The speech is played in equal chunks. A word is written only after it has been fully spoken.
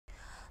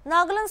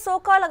Nagaland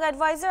Soka laga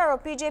advisor और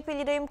PJP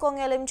leader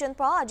MLA IMCHEN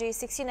pa आज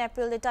 16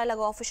 April देता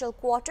लगा official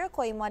quarter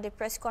कोइमा de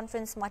press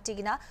conference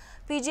माटिगिना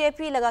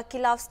PJP laga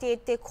खिलाफ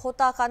state te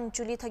खोता खान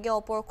चुली थग्या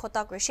ऊपर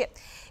खोता कृषि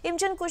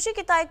IMCHEN कुशी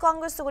किताई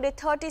कांग्रेस सुगुदे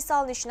 30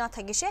 साल निशना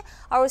थगिशे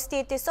और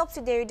state te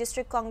subsidiary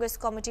district congress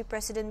committee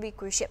president भी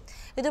कृषि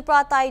इधर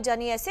प्राताई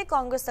जानी ऐसे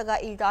कांग्रेस लगा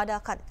इरादा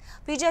खान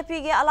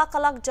PJP के अलग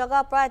अलग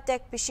जगह पर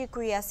अटैक पिशी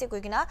क्रिया से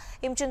कोइगिना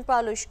IMCHEN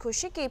प्रालुश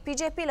खुशी कि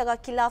PJP लगा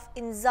खिलाफ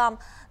इंजाम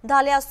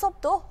धालिया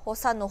सब तो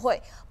होसा होय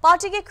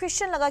पार्टी के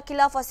क्रिश्चियन लगा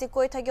खिलाफ असे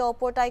कोई थगे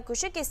ओपोटाई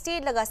कुशे के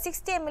स्टेट लगा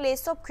 60 MLA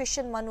सब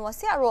क्रिश्चियन मनु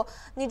असे और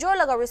निजोर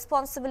लगा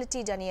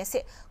रिस्पांसिबिलिटी जानी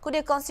असे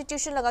कुदे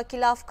कॉन्स्टिट्यूशन लगा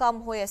खिलाफ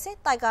काम होय असे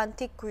ताइगान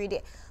थिक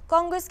क्रीडे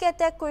कांग्रेस के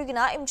अटैक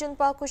कुइगिना IMCHEN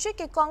पा कुशे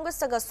के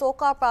कांग्रेस लगा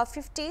सोका पा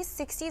 50s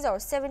 60s और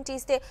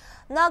 70s ते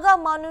नागा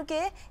मानु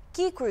के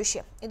की कृषि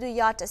इदु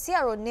याट असे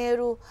और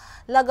नेहरू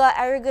लगा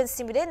एरोगेंस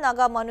सिमिदे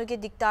नागा मानु के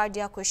दिक्तार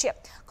दिया कृषि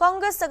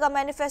कांग्रेस लगा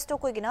मैनिफेस्टो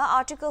कोइगिना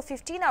आर्टिकल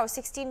 15 और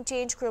 16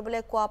 चेंज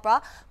करबले क्वापा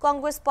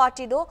कांग्रेस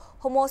पार्टी दो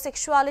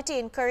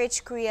homosexuality encourage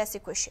क्रिया से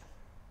कृषि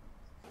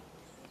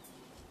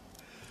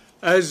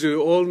As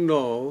you all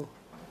know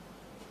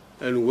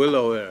and well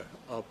aware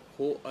of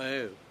who I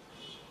am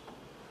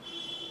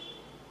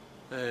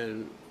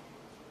and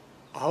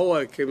how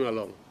I came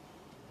along,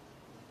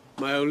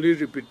 my only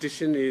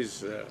repetition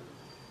is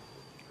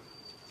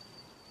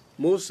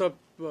most of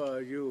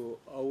you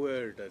are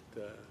aware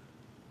that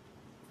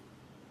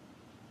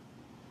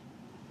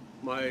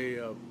my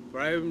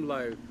prime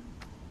life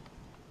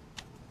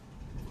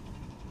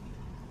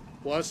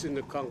was in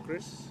the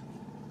Congress,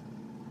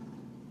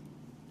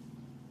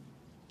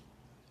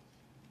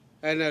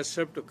 and I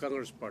served the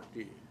Congress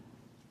Party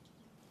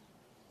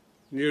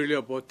nearly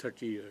about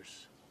 30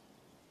 years.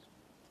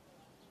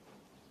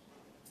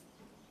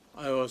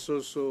 I was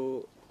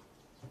also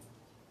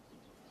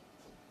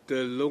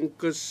the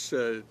longest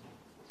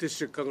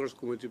District Congress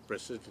Committee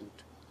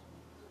President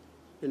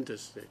in the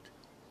state,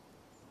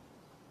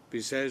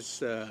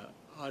 besides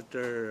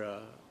other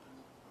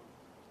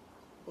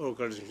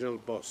organizational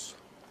boss.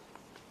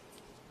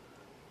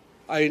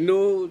 I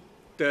know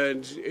the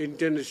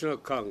International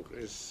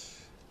Congress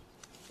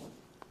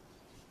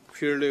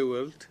fairly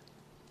well,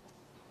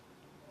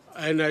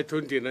 and I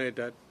don't deny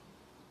that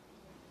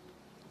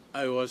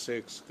I was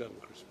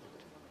ex-congressman.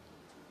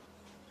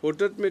 For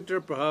that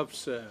matter,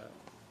 perhaps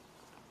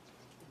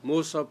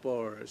most of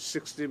our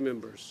 60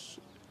 members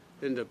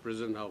in the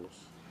present house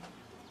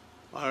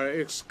are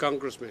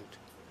ex-congressmen.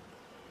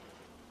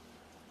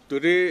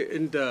 Today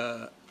in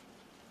the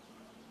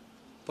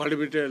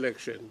parliamentary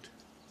election,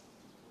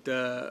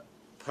 the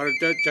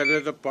Bharatiya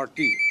Janata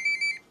Party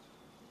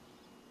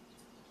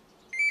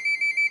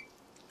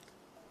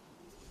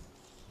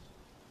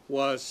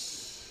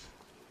was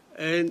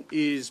and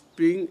is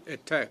being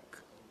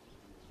attacked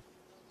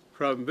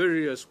from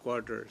various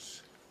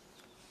quarters.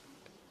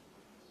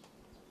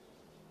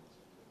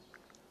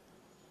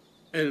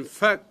 In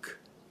fact,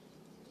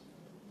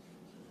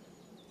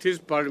 this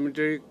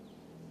parliamentary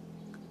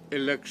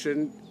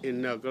election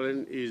in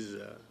Nagaland is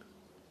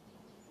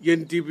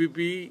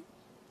NTPP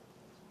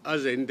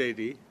as an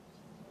entity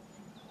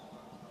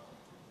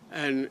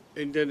and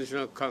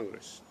International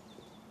Congress.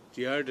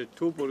 They are the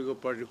two political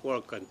parties who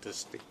are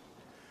contesting.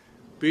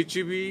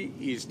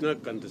 PGP is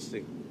not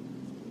contesting.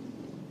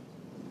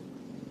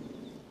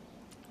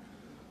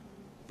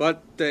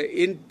 But the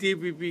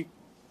NTPP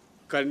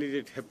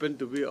candidate happened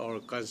to be our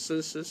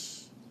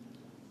consensus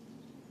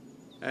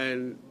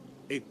and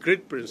a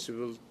great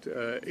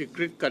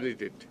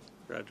candidate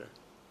rather.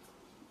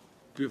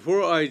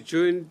 Before I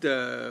joined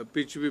the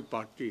PGP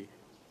party,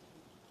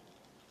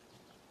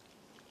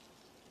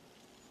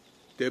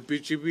 the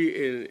PGP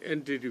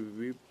and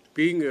NTPP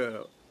being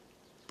a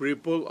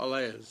pre-poll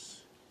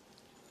alliance,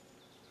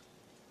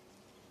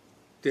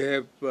 they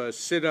have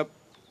set up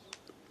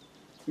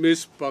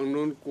Ms.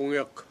 Pangnon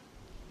Kongyak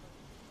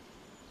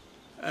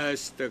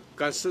as the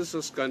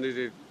consensus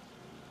candidate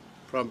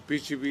from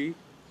PGP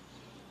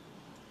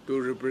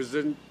to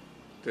represent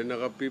the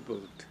Naga people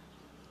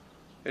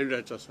in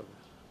Rajya Sabha.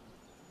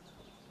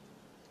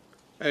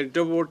 And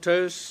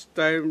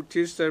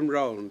this time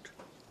round,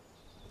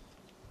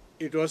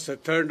 it was a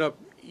turn of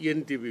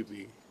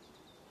NTPP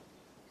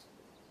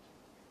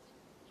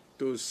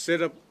to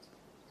set up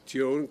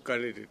their own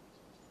candidate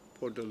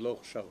for the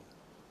Lok Sabha.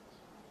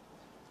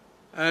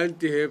 And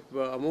they have,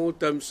 among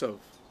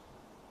themselves,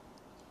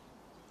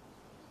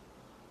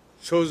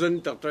 chosen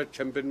Dr.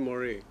 Champion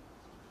More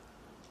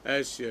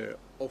as their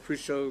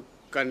official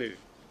candidate.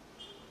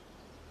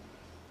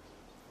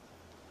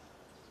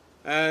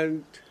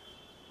 And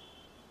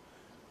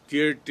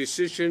their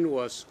decision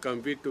was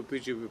conveyed to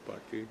PGP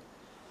party,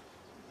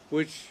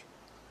 which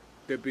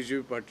the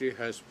PGP party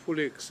has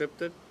fully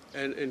accepted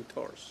and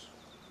endorsed.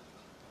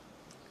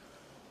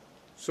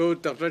 So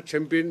Dr.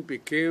 Champion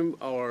became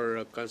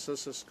our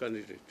consensus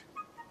candidate.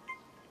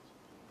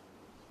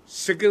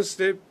 Second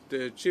step,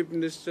 the Chief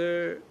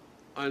Minister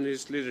and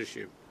his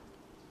leadership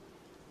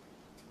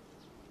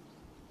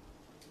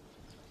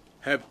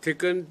have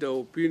taken the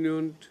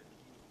opinion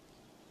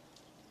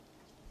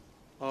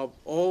of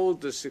all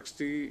the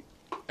 60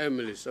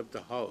 MLAs of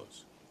the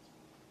House.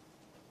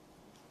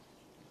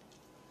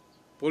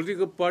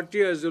 Political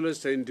party as well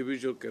as the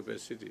individual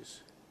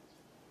capacities,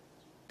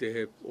 they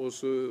have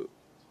also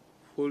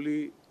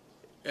fully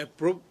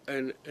approved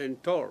and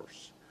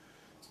endorsed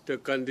the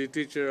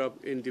candidature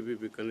of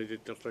NDPP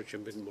candidate Dr.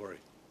 Champin Mori.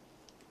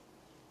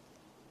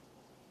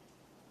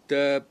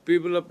 The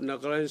people of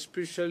Nagaland,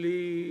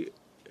 especially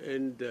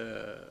in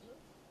the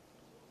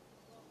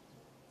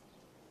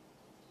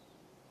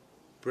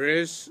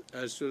press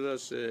as well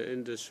as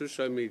in the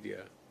social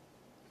media,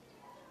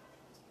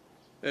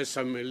 as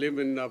some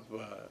element of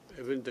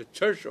even the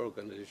church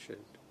organization,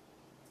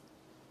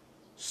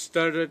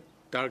 started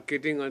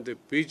targeting on the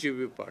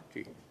BJP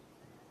party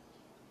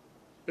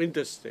in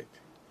the state,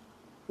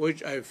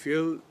 which I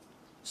feel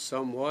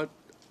somewhat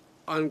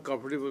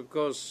uncomfortable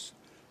because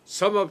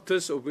some of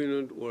this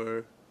opinion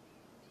were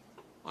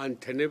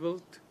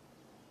untenable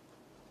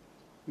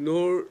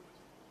nor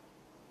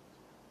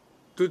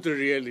to the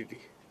reality,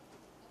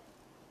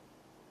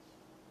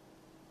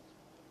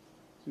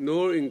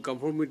 nor in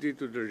conformity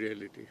to the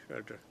reality,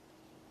 rather.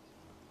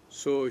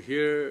 So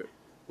here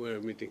we are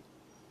meeting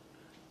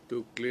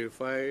to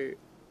clarify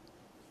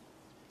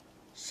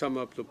some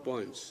of the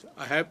points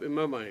I have in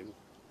my mind.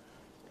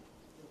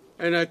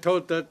 And I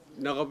thought that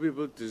Naga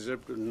people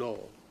deserve to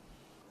know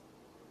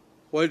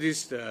what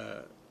is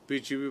the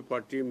BJP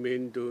party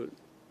mean to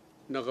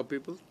Naga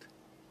people,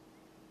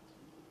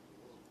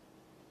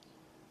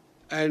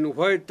 and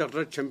why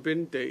Dr.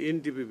 Champin, the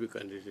NDPP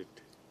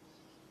candidate,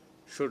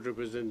 should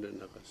represent the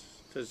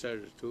Nagas. Those are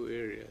the two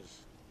areas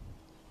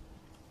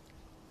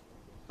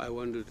I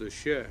wanted to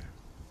share.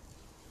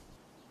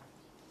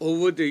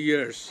 Over the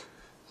years,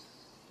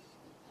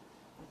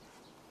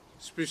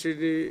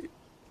 especially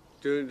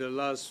during the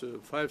last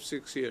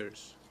 5-6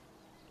 years,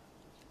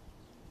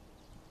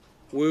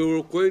 we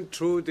were going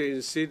through the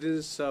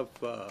incidents of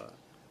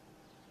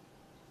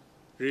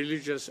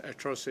religious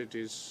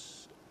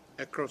atrocities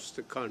across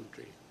the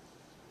country.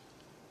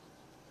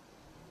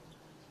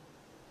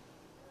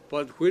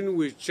 But when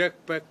we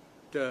check back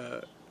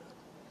the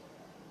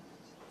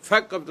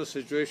fact of the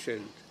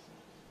situation,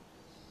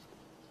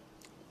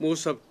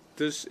 most of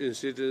these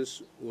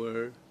incidents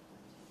were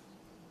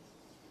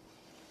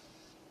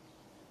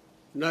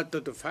not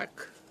the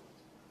fact,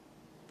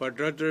 but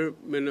rather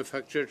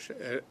manufactured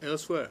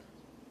elsewhere.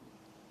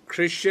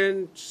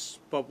 Christian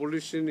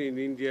population in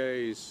India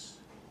is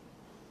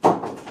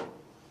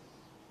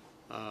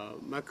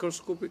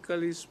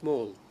microscopically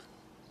small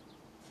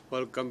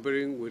while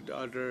comparing with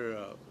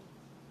other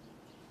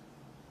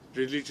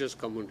religious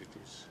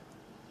communities.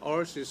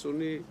 Ours is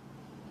only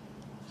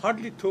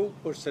hardly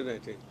 2%, I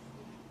think,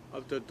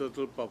 of the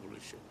total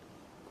population.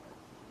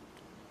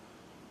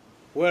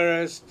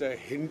 Whereas the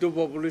Hindu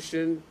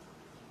population,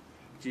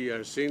 we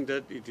are saying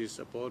that it is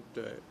about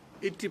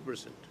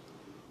 80%.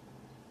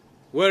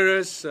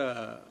 Whereas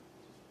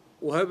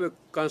we have a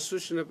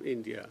Constitution of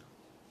India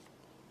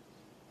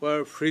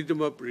where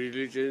freedom of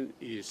religion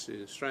is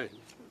enshrined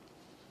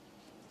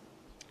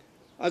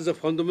as a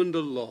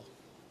fundamental law.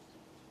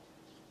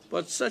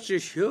 But such a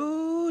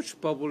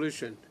huge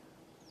population,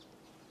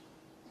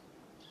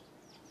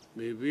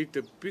 maybe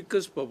the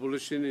biggest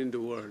population in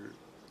the world,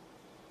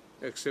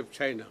 except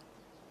China.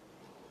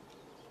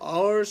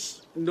 Our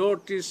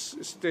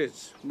northeast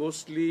states,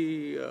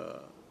 mostly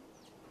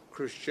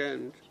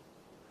Christian,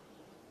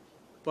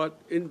 but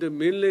in the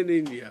mainland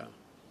India,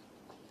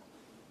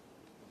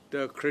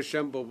 the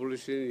Christian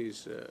population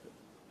is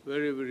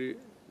very, very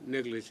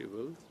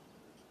negligible.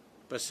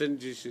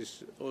 Percentage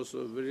is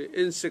also very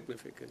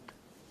insignificant.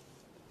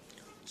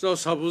 So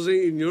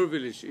supposing in your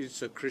village,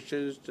 it's a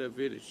Christian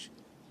village,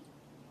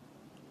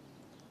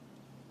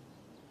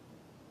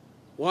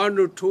 1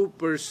 or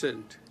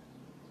 2%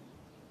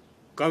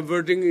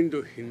 converting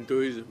into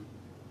Hinduism,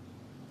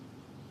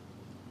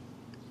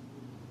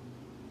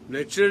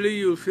 naturally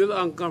you feel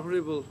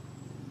uncomfortable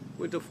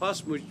with the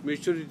vast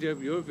majority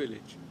of your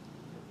village.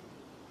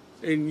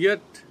 And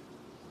yet,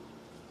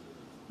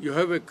 you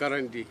have a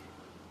guarantee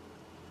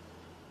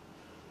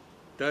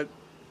that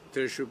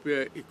there should be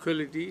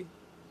equality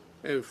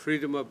and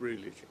freedom of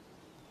religion.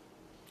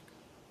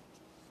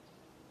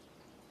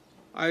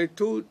 I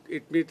do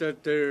admit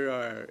that there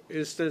are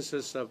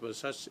instances of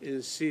such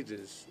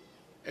incidents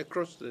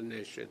across the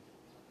nation,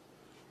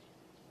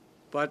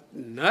 but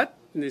not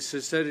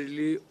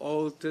necessarily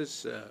all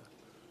these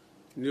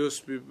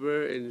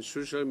newspaper and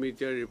social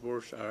media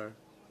reports are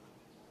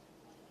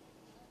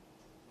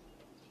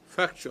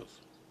factual.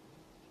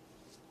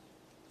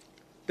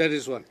 That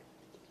is one.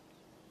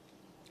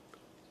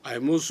 I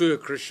am also a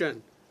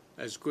Christian,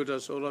 as good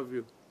as all of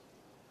you.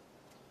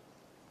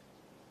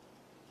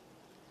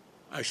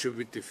 I should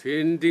be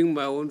defending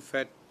my own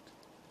faith.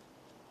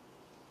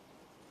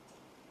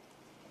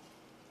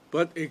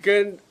 But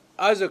again,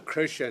 as a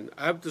Christian,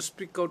 I have to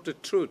speak out the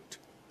truth.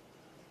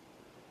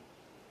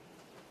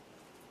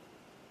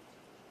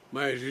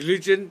 My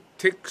religion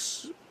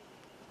takes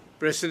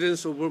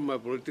precedence over my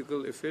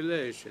political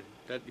affiliation,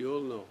 that you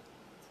all know.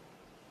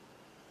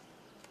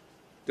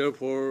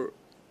 Therefore,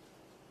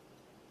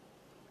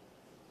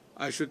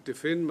 I should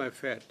defend my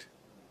faith.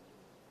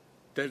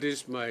 That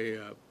is my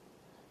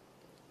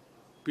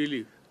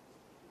belief.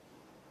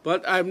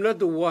 But I'm not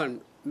the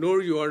one,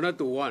 nor you are not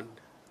the one,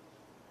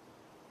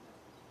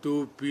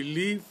 to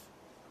believe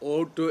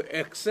or to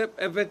accept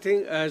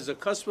everything as a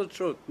gospel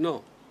truth.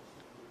 No.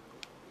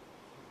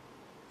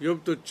 You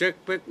have to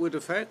check back with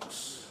the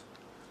facts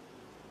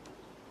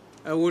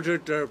and with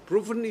the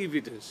proven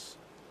evidence.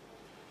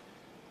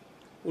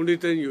 Only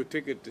then you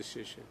take a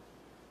decision.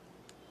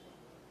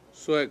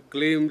 So I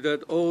claim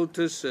that all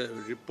these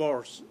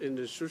reports in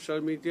the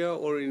social media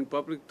or in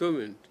public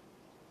domain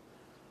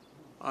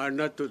are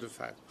not to the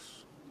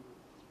facts.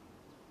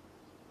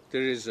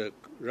 There is a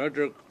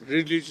rather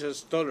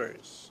religious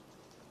tolerance.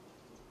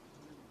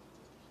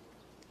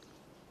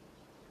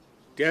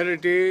 The other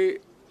day,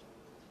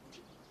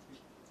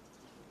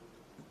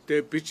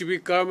 the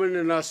BJP government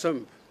in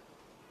Assam,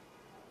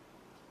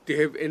 they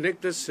have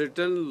enacted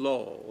certain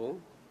law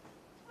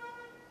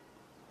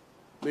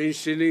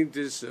mentioning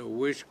this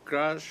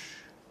witchcraft,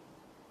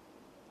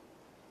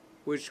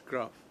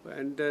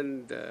 and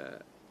then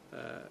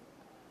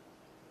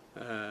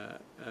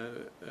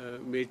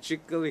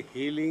magical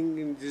healing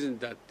and this and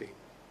that thing.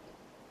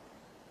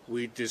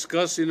 We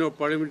discussed in our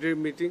parliamentary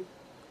meeting.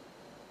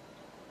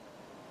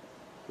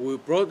 We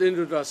brought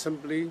into the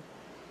assembly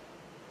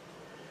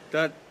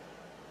that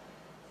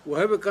we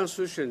have a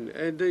constitution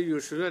and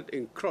you should not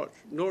encroach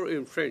nor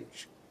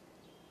infringe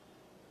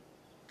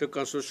the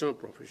constitutional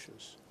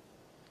provisions.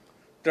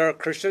 There are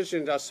Christians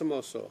in Assam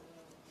also,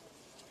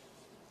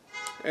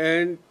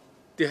 and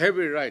they have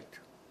a right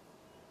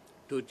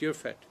to their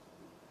faith.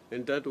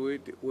 And that way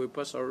we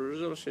pass our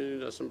resolution in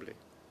the assembly.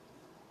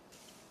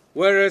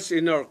 Whereas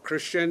in our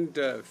Christian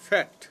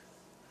faith,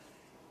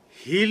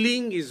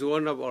 healing is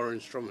one of our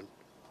instruments.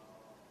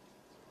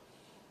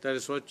 That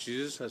is what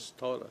Jesus has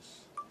taught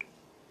us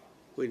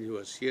when he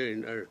was here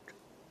in earth.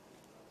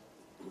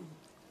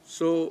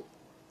 So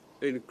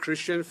in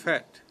Christian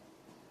faith,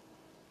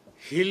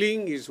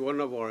 healing is one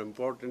of our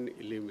important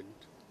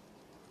elements.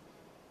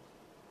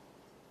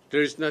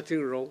 There is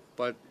nothing wrong,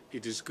 but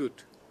it is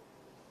good,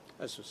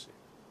 as we say.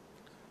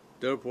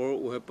 Therefore,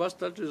 we have passed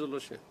that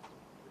resolution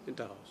in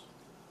the House.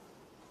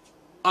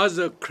 As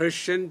a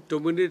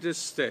Christian-dominated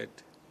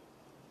state,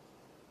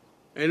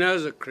 and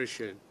as a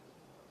Christian,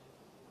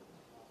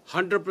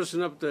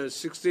 100% of the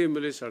 60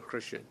 MLAs are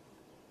Christian.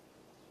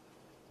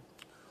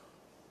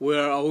 We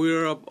are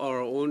aware of our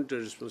own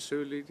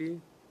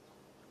responsibility,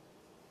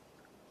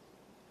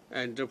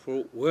 and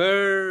therefore,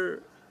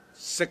 where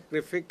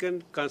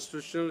significant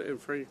constitutional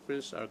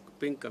infringements are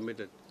being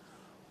committed,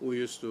 we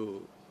used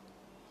to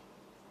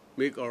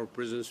make our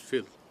presence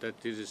feel that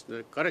this is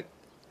not correct.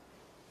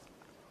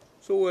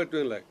 So we are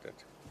doing like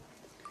that.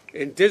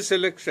 In this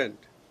election,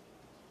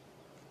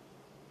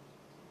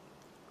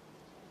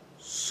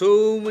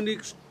 so many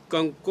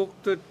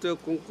concocted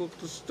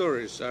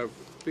stories are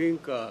being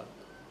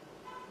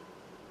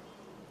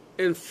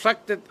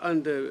inflicted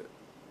on the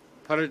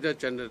Bharatiya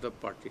Janata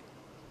Party.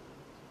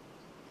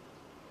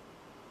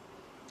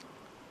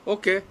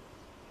 Okay,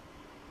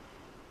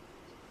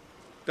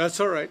 that's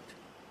all right.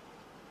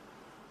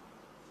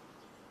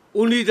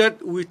 Only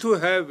that we too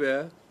have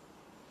an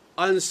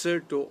answer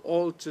to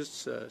all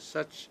this,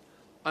 such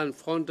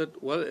unfounded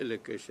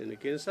allegation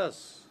against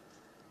us.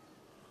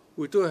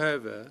 We too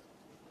have an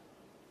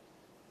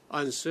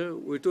answer,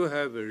 we too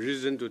have a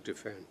reason to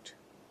defend.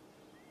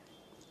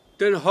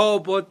 Then how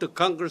about the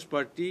Congress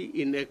Party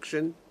in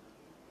action?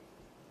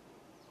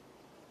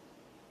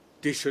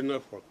 They should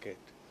not forget.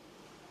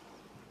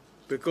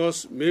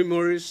 Because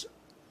memories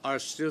are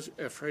still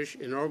afresh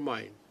in our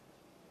mind.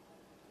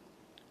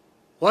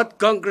 What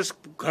Congress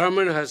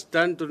government has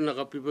done to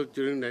Naga people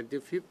during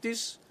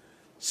 1950s,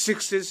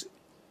 60s,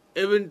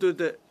 even to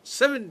the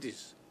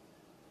 70s.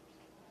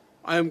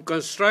 I am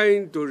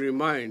constrained to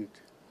remind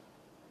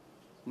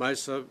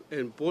myself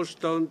and post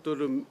down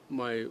to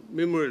my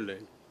memory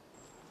lane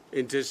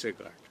in this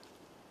regard.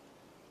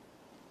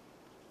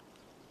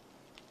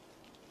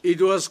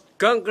 It was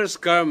Congress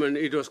government,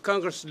 it was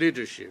Congress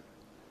leadership,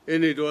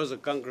 and it was a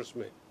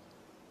congressman,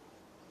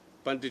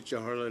 Pandit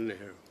Jawaharlal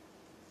Nehru,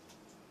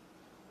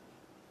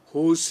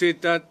 who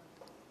said that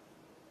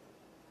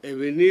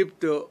even if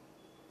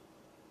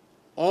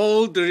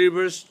all the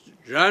rivers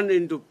run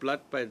into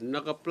blood by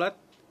Naga blood,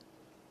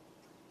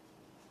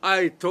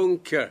 I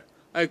don't care.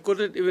 I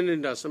quoted even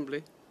in the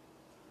assembly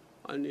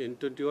in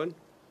 21.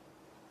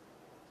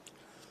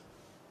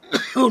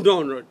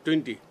 No,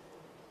 20.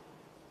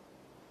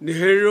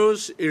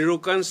 Nehru's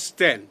arrogant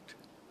stand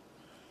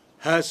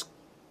has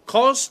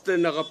caused the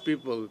Naga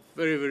people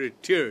very, very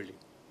dearly.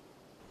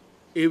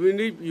 Even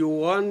if you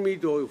want me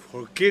to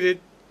forget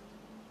it,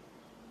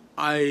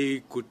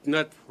 I could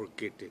not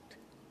forget it.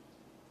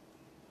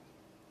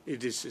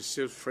 It is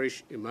still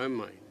fresh in my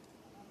mind.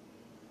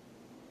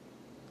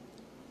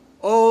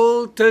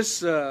 All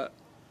these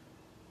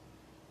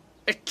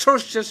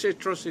atrocious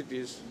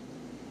atrocities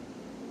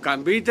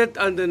committed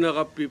on the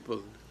Naga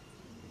people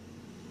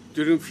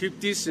during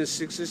 50s and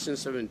 60s and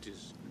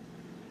 70s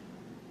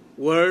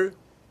were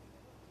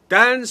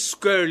done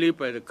squarely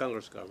by the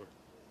Congress government.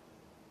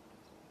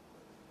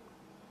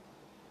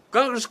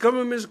 Congress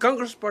government means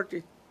Congress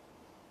party.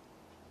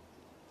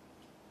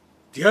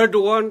 They are the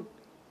one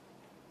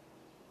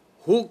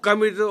who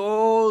committed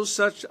all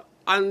such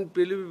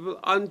unbelievable,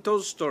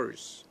 untold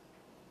stories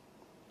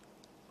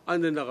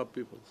on the Naga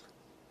people.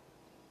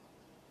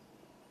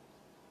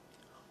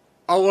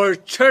 Our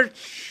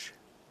church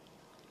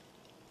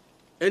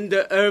in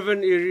the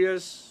urban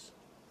areas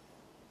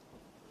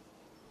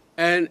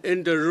and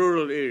in the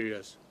rural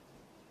areas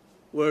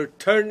were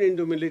turned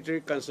into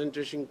military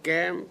concentration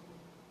camp,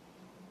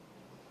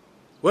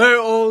 where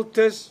all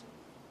these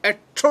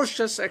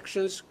atrocious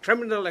actions,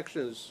 criminal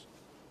actions,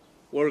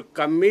 were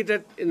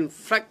committed,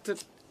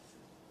 inflicted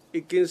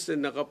against the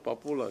Naga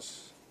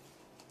populace.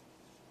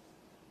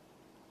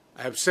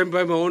 I have seen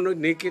by my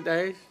own naked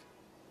eyes.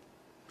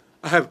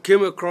 I have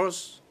come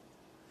across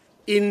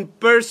in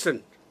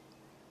person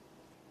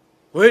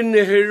when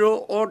Nehru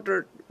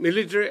ordered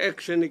military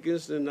action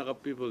against the Naga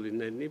people in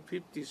the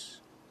 1950s,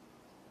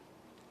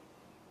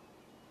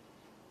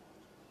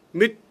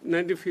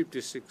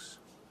 mid-1956,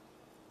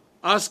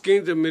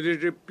 asking the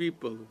military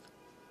people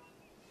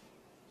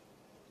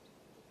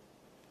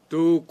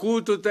to go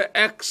to the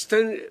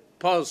extent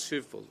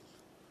possible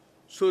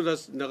so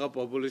that Naga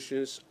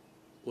populations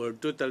were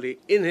totally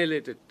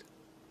annihilated.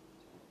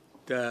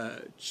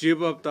 The chief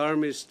of the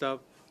army staff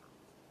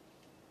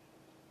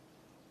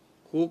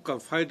who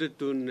confided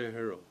to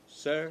Nehru,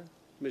 "Sir,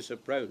 Mr.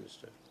 Prime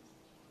Minister,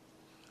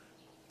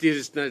 this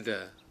is not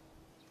a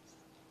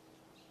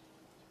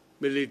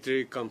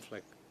military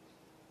conflict.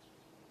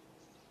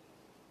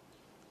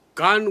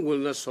 Gun will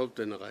not solve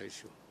the Naga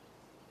issue.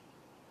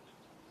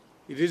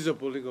 It is a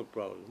political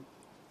problem.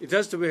 It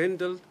has to be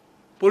handled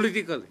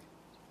politically."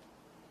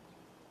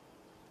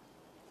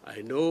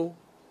 I know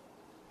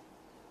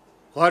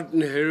what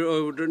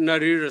Nehru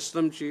Nari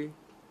Rastamji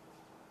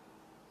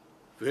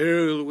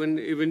very well when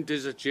even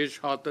there's a church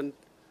happened,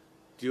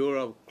 they were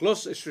a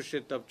close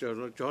associate of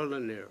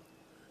Jawaharlal Nehru.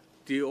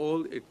 They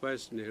all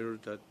advised Nehru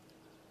that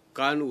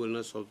gun will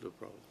not solve the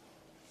problem.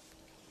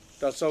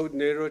 That's how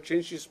Nehru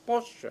changed his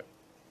posture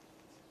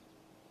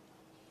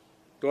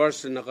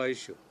towards the Naga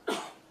issue.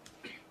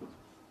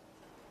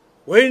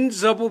 When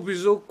Zabu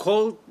Bizo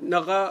called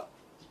Naga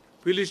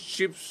village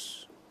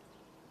chiefs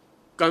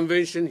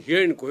convention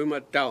here in Kohima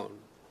town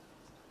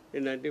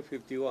in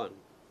 1951,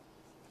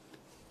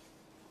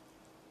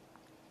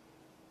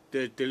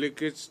 the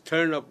delegates'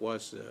 turn-up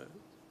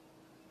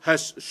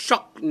has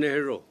shocked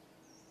Nehru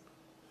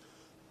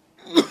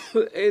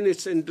and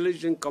its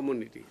intelligent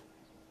community.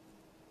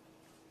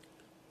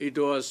 It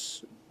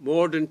was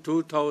more than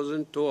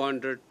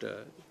 2,200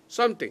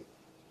 something.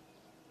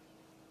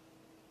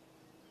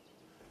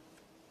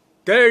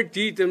 There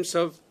they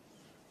themselves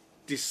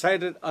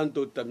decided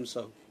unto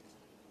themselves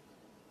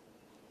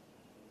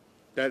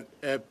that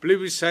a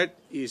plebiscite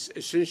is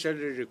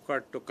essentially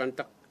required to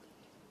conduct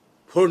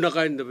for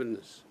Naga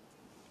independence.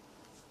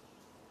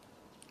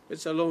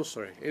 It's a long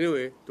story.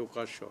 Anyway, to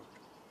cut short.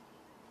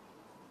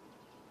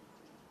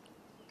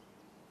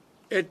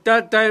 At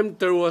that time,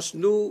 there was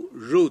no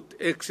route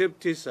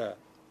except this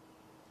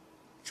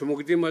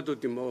Chumukdima to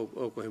Timo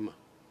Kohima.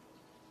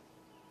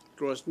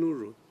 There was no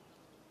route.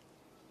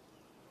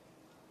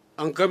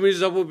 Angkami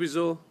Zabu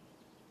Bizo,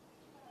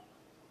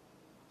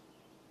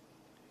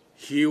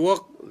 he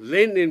walked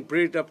lane and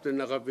prayed up the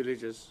Naga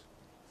villages.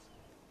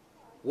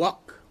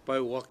 Walk by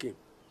walking.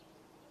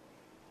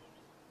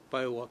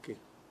 By walking.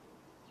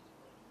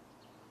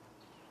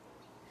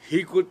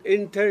 He could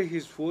enter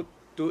his foot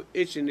to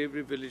each and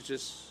every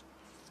villages.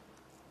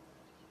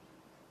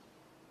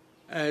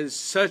 And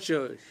such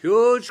a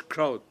huge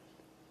crowd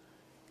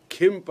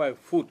came by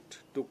foot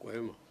to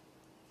Kohima.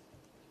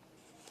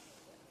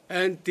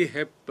 And they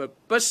have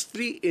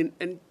purposely and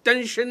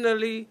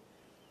intentionally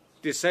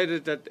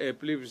decided that a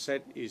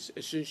plebiscite is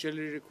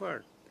essentially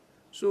required.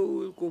 So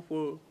we'll go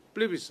for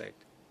plebiscite.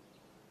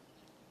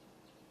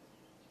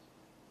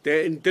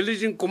 The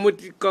intelligent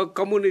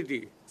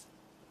community,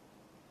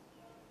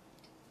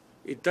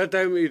 at that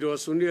time it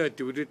was only a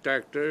deputy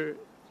director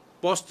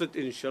posted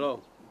in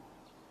Shillong.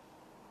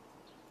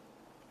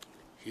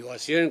 He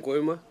was here in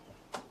Kohima.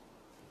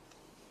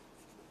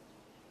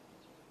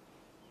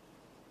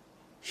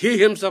 He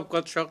himself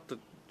got shocked that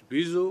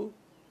Bizo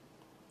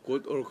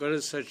could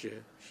organize such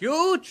a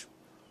huge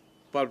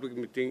public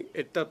meeting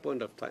at that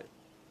point of time.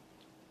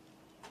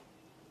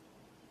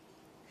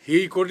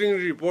 He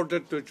accordingly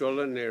reported to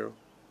Jawaharlal Nehru,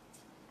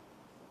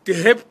 they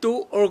have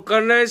to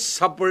organize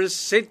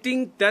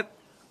superseding that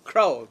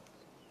crowd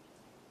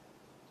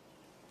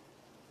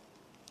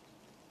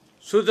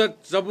so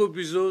that Zabu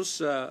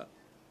Bizo's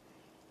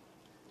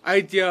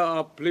idea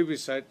of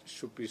plebiscite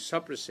should be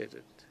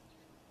superseded.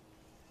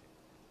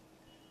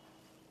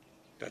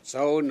 That's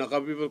how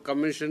Naga People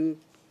Commission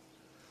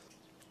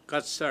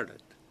got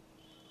started.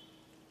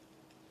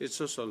 It's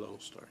also a long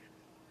story.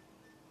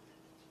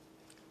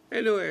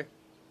 Anyway,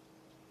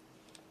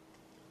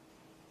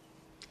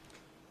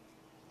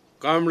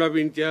 Kamla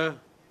Bintia,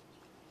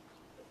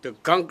 the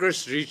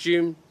Congress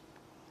regime,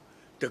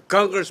 the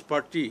Congress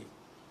party,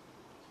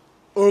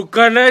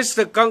 organized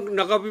the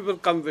Naga People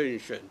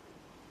Convention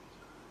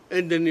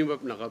in the name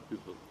of Naga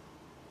people.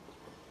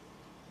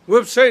 We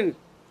have seen.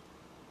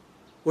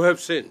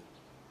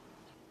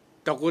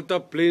 Dakota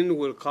plane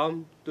will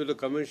come to the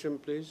convention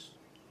place,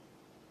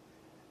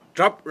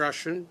 drop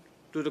ration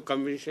to the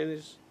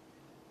conventioners.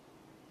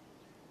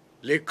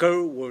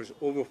 Liquor was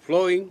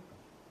overflowing,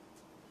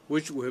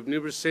 which we have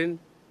never seen.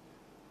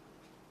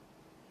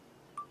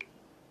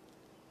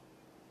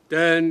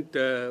 Then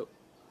the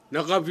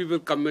Naga People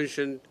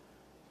Convention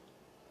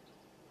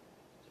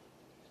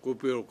could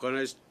be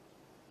organized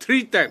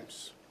 3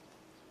 times.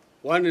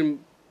 One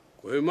in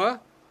Kohima,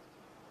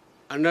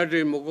 another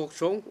in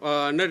Mogoksong,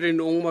 another in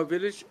Ongma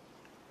village,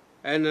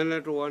 and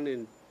another one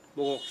in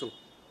Mogoksong.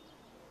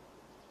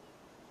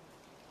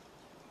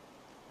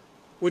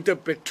 With the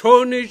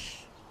patronage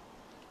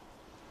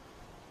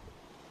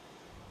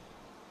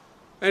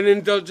and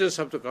indulgence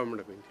of the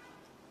government of India,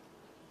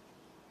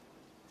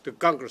 the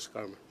Congress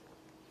government.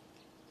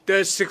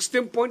 The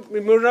 16-point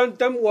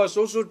memorandum was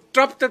also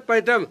drafted by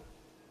them.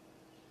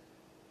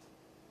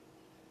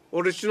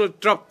 Original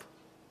draft.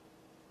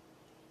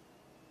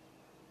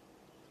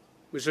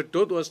 Mr.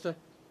 Todd was there.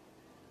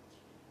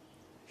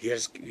 He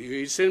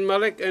is in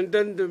Malik, and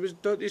then the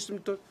Mr. Todd is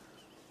Todd.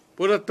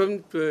 Both of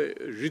them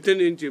written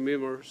into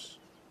memoirs.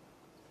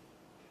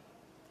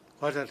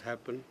 What had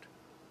happened?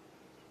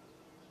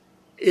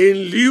 In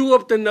lieu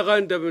of the Naga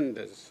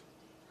independence,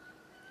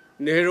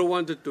 Nehru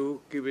wanted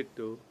to give it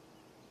to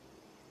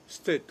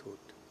statehood.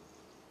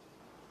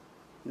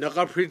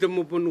 Naga freedom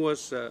movement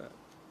was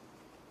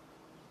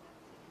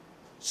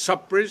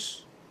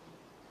suppressed.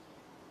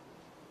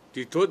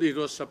 They thought it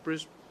was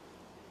suppressed,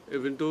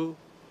 even though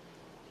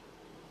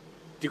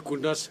they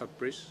could not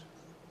suppress.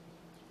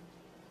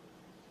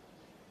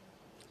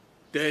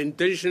 The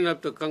intention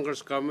of the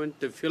Congress government,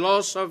 the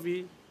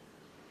philosophy,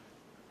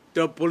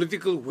 the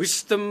political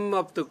wisdom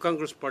of the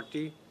Congress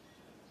party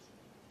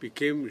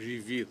became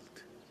revealed.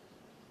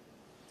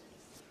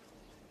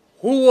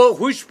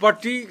 Which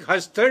party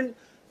has turned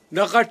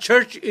Naga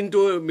Church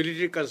into a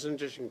military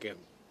concentration camp?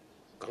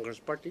 Congress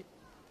party?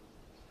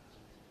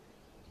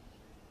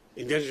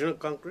 Indian National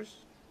Congress?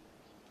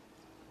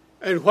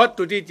 And what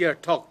today they are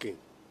talking?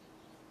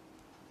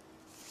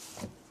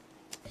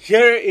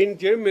 Here in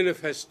their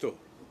manifesto,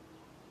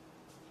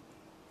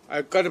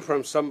 I got it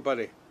from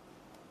somebody.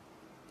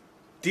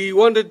 They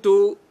wanted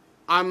to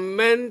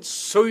amend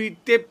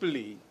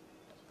suitably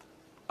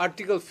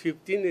Article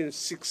 15 and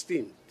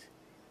 16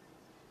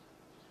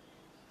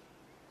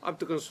 of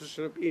the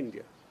Constitution of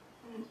India.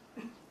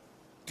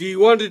 They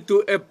wanted to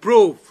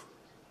approve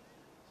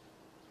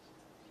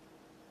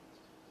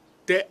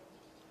the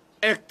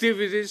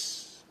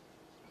activities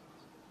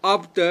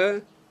of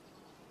the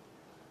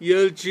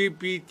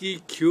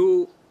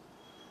LGBTQIA.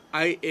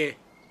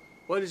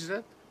 What is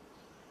that?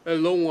 A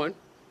long one.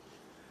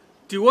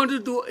 They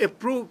wanted to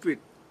approve it.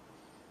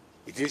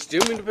 It is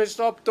their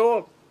manifesto after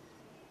all.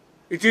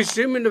 It is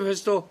their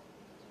manifesto.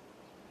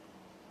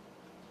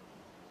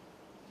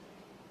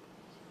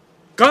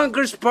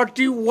 Congress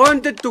party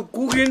wanted to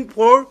cook in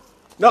for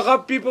Naga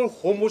people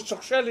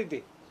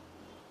homosexuality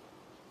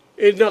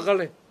in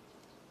Nagaland,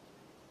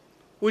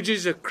 which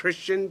is a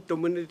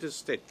Christian-dominated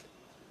state.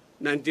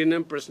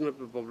 99% of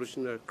the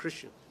population are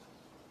Christian.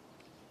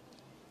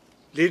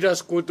 Let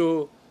us go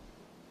to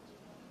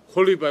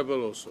Holy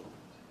Bible also.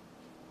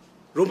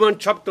 Romans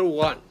chapter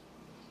 1.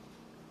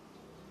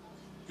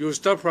 You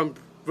start from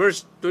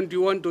verse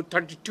 21 to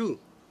 32.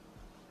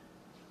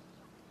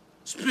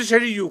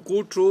 Especially you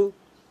go through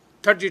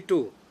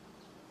 32.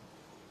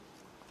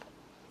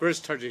 Verse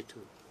 32.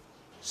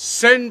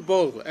 Saint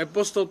Paul,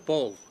 Apostle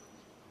Paul,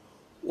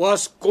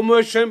 was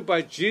commissioned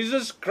by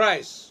Jesus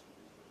Christ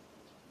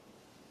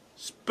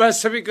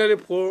specifically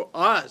for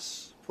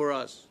us,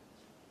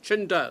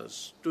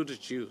 Gentiles, to the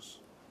Jews.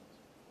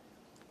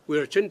 We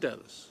are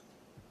Gentiles.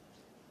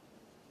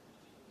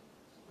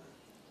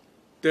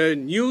 The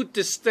New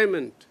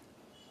Testament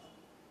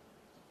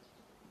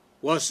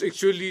was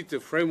actually the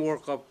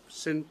framework of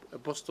Saint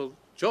Apostle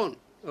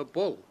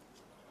Paul.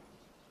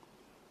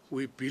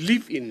 We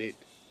believe in it.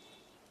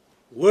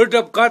 Word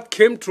of God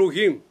came through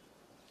him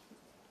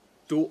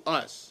to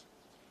us.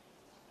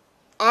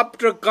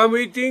 After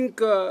committing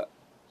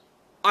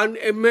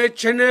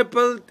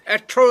unimaginable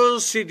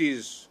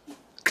atrocities,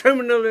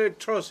 criminal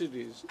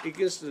atrocities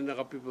against the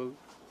Naga people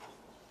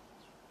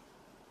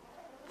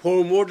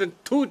for more than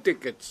 2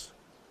 decades,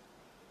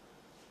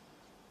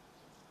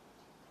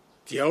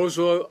 they are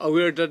also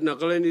aware that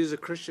Nagaland is a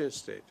Christian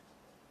state.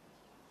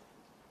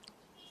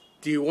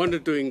 They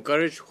wanted to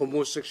encourage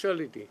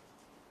homosexuality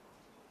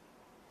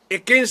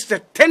against the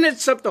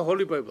tenets of the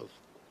Holy Bible.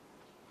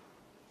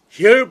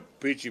 Here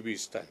BGP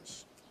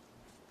stands.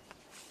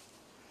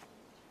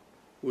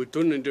 We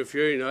don't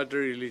interfere in other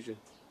religion.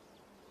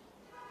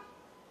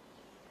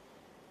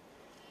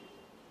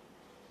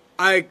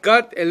 I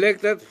got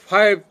elected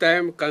 5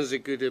 times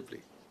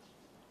consecutively,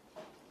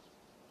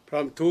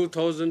 from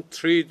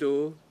 2003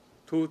 to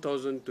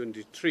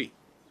 2023,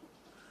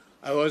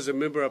 I was a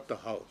member of the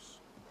House,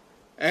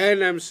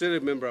 and I'm still a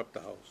member of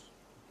the House.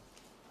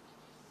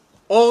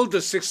 All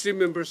the 60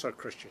 members are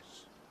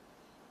Christians.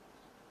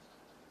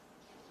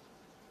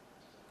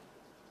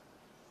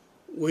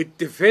 We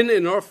defend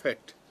in our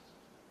faith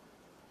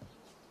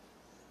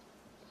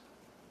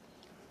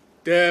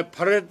the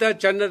Bharatiya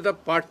Janata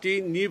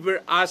Party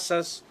never asked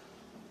us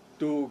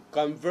to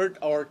convert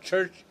our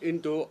church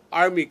into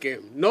army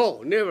camp.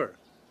 No, never.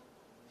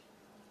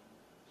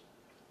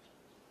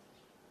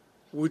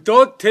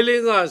 Without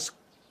telling us,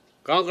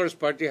 Congress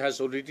Party has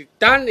already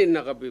done in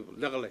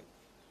Nagaland,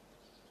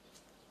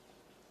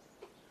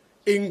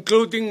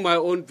 including my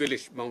own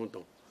village,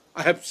 Mountain.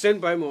 I have seen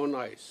by my own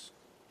eyes.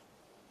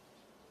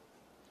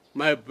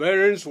 My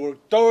parents were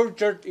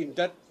tortured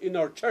in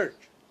our church.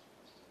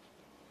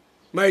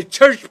 My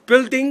church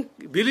building,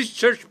 village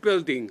church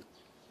building,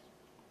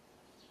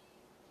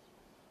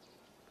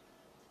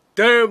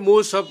 there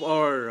most of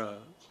our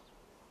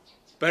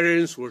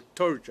parents were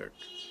tortured,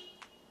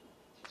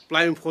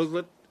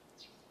 blindfolded,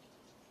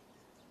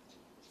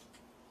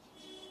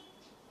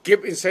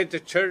 kept inside the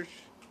church,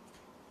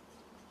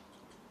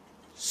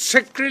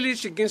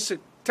 sacrilege against the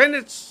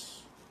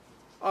tenets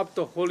of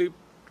the Holy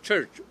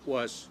Church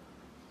was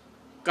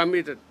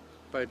committed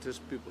by these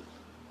people.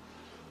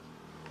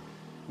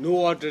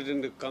 No other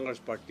than the Congress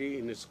Party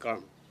in its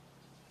karma.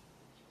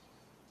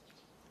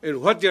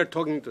 And what they are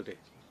talking today.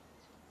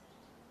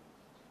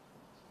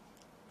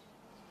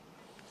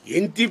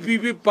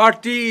 NTPP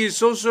party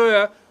is also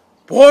a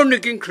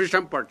born-again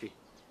Christian party.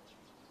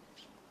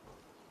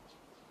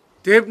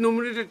 They have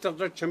nominated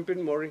Dr.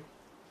 Champion Mori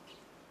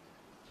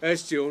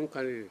as their own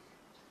candidate,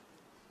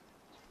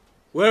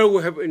 where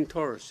we have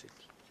endorsed it.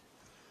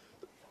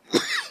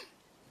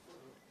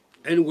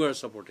 And we are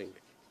supporting it.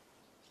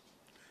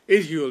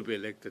 If he will be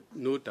elected,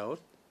 no doubt,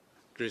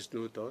 there is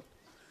no doubt.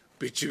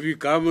 BJP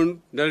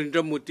government,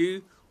 Narendra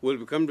Modi will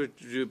become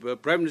the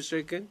Prime Minister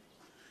again.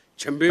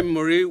 Champion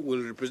Mori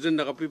will represent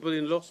Naga people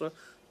in Lok Sabha.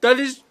 That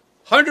is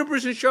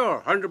 100%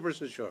 sure,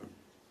 100% sure.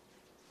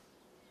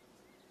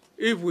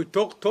 If we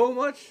talk too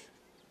much,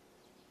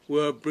 we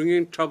are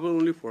bringing trouble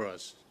only for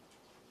us,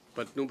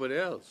 but nobody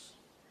else.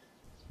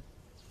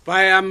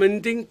 By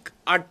amending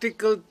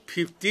Article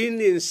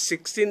 15 and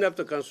 16 of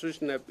the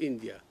Constitution of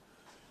India,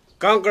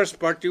 Congress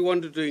Party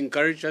wanted to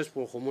encourage us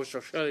for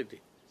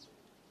homosexuality.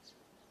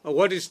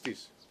 What is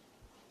this?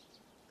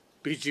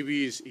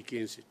 BJP is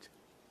against it.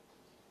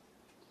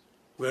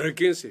 We are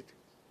against it.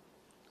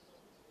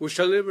 We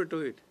shall never do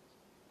it.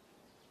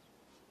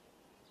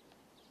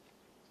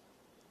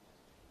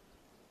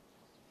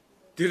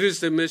 This is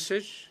the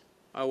message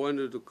I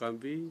wanted to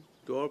convey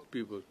to all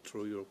people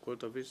through your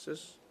court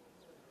officers.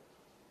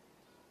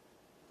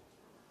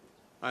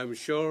 I'm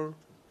sure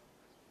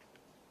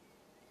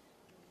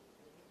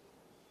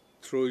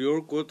through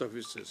your court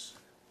officers,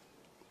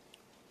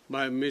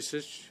 my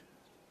message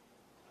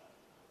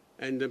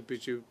and the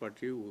BJP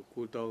party will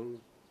go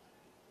down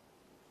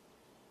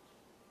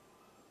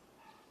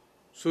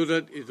so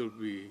that it will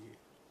be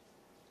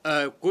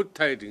good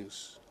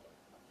tidings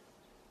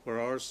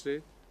for our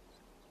state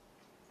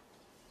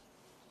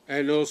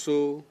and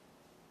also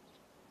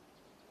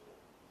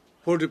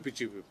for the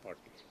BJP party.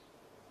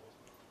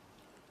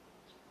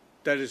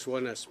 That is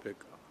one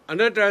aspect.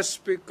 Another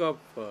aspect of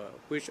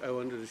which I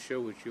wanted to share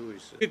with you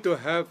is to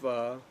have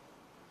a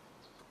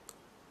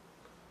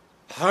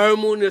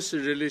harmonious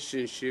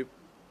relationship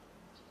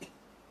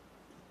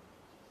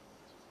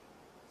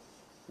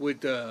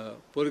with the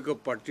political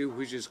party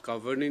which is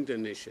governing the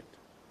nation.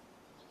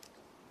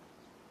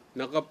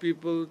 Naga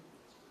people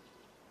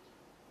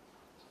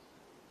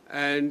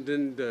and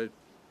then the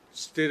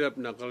state of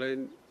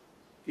Nagaland,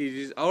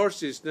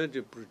 ours is not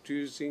a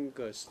producing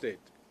state.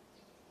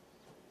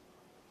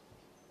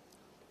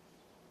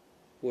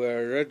 We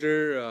are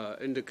rather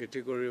in the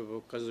category of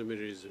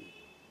consumerism.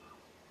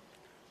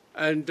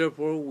 And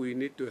therefore, we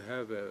need to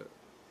have a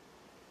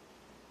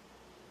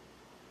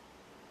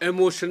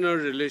emotional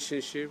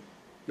relationship,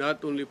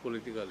 not only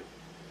politically.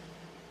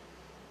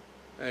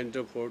 And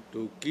therefore,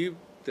 to give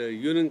the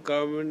union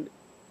government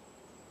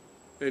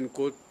and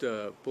quote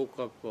the book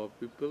of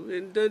people,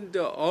 and then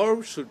the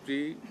arm should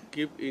be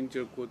give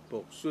into quote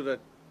book so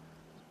that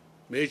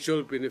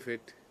mutual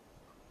benefit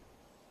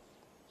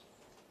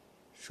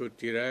should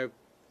derive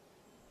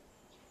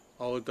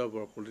out of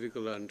our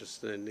political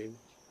understanding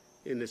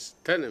in its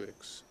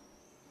dynamics.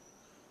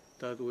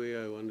 That way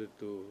I wanted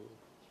to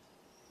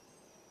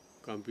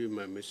convey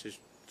my message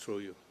through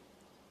you.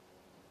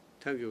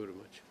 Thank you very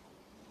much.